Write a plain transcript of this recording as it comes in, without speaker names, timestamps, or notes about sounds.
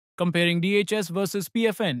Comparing DHS versus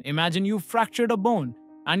PFN, imagine you've fractured a bone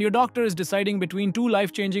and your doctor is deciding between two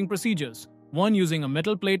life-changing procedures, one using a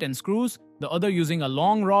metal plate and screws, the other using a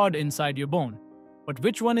long rod inside your bone. But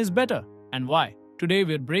which one is better and why? Today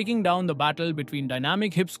we're breaking down the battle between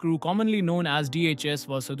dynamic hip screw, commonly known as DHS,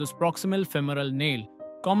 versus proximal femoral nail,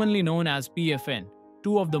 commonly known as PFN,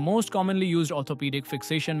 two of the most commonly used orthopedic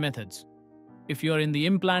fixation methods. If you're in the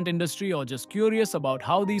implant industry or just curious about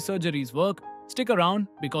how these surgeries work, stick around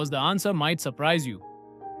because the answer might surprise you.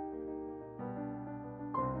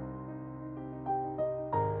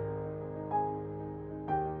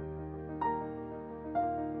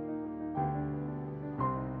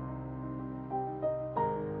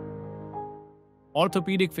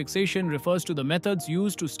 Orthopedic fixation refers to the methods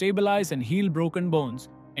used to stabilize and heal broken bones,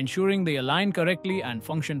 ensuring they align correctly and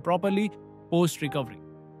function properly post-recovery.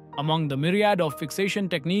 Among the myriad of fixation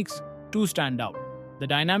techniques, two stand out: the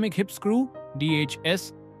dynamic hip screw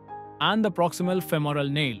 (DHS) and the proximal femoral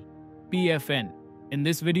nail (PFN). In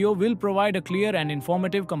this video, we'll provide a clear and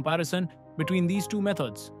informative comparison between these two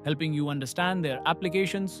methods, helping you understand their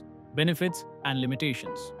applications, benefits, and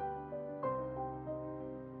limitations.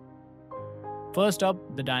 First up,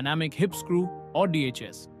 the dynamic hip screw or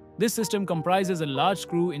DHS. This system comprises a large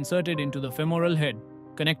screw inserted into the femoral head,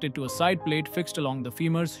 connected to a side plate fixed along the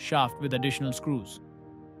femur's shaft with additional screws.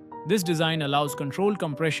 This design allows controlled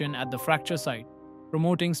compression at the fracture site,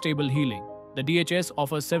 promoting stable healing. The DHS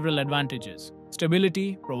offers several advantages.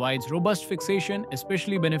 Stability provides robust fixation,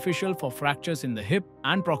 especially beneficial for fractures in the hip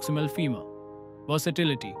and proximal femur.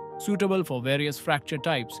 Versatility, suitable for various fracture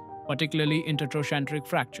types, particularly intertrochanteric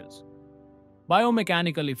fractures.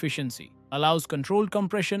 Biomechanical efficiency allows controlled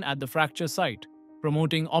compression at the fracture site,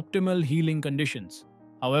 promoting optimal healing conditions.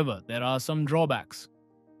 However, there are some drawbacks.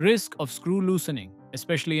 Risk of screw loosening,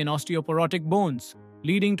 especially in osteoporotic bones,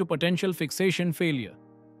 leading to potential fixation failure.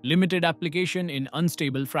 Limited application in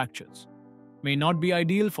unstable fractures. May not be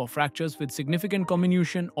ideal for fractures with significant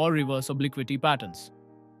comminution or reverse obliquity patterns.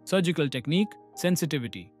 Surgical technique,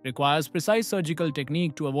 sensitivity, requires precise surgical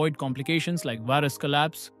technique to avoid complications like varus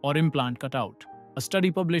collapse or implant cutout. A study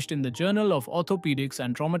published in the Journal of Orthopedics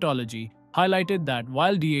and Traumatology highlighted that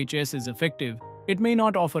while DHS is effective, it may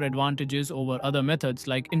not offer advantages over other methods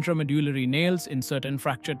like intramedullary nails in certain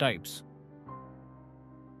fracture types.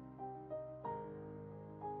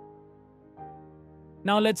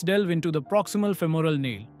 Now let's delve into the proximal femoral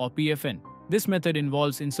nail or PFN. This method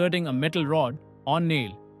involves inserting a metal rod or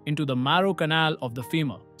nail into the marrow canal of the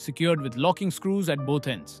femur, secured with locking screws at both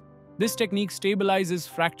ends. This technique stabilizes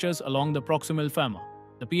fractures along the proximal femur.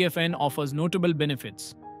 The PFN offers notable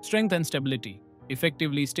benefits. Strength and stability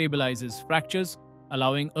effectively stabilizes fractures,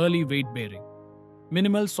 allowing early weight bearing.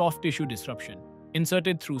 Minimal soft tissue disruption,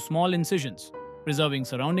 inserted through small incisions, preserving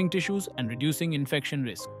surrounding tissues and reducing infection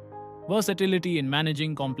risk. Versatility in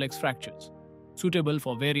managing complex fractures, suitable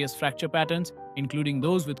for various fracture patterns, including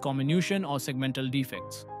those with comminution or segmental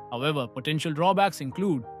defects. However, potential drawbacks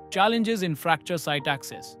include challenges in fracture site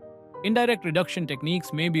access. Indirect reduction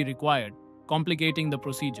techniques may be required, complicating the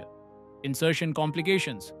procedure. Insertion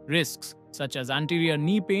complications, risks such as anterior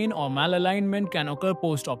knee pain or malalignment can occur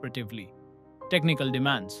post-operatively. Technical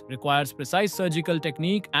demands, requires precise surgical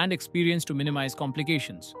technique and experience to minimize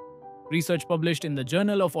complications. Research published in the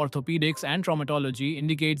Journal of Orthopedics and Traumatology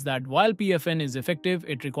indicates that while PFN is effective,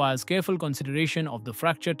 it requires careful consideration of the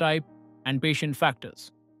fracture type and patient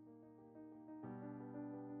factors.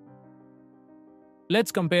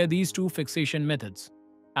 Let's compare these two fixation methods.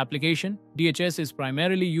 Application: DHS is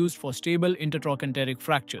primarily used for stable intertrochanteric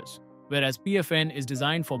fractures, whereas PFN is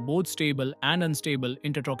designed for both stable and unstable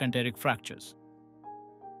intertrochanteric fractures.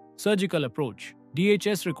 Surgical approach: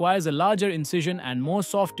 DHS requires a larger incision and more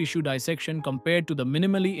soft tissue dissection compared to the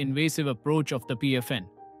minimally invasive approach of the PFN.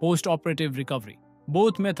 Post-operative recovery: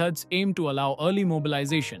 both methods aim to allow early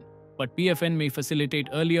mobilization, but PFN may facilitate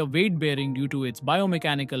earlier weight bearing due to its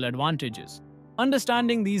biomechanical advantages.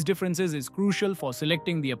 Understanding these differences is crucial for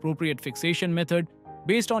selecting the appropriate fixation method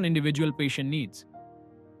based on individual patient needs.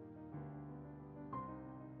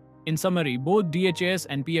 In summary, both DHS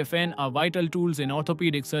and PFN are vital tools in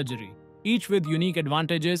orthopedic surgery, each with unique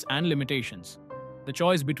advantages and limitations. The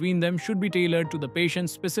choice between them should be tailored to the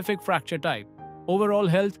patient's specific fracture type, overall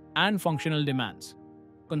health, and functional demands.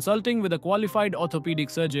 Consulting with a qualified orthopedic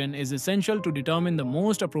surgeon is essential to determine the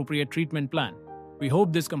most appropriate treatment plan. We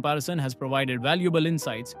hope this comparison has provided valuable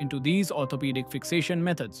insights into these orthopedic fixation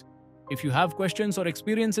methods. If you have questions or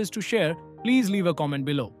experiences to share, please leave a comment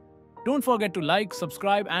below. Don't forget to like,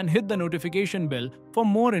 subscribe, and hit the notification bell for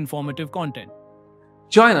more informative content.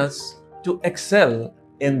 Join us to excel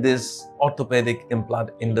in this orthopedic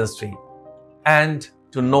implant industry and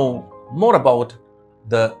to know more about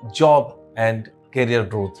the job and career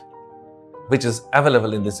growth which is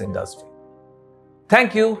available in this industry.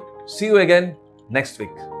 Thank you. See you again next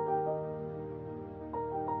week.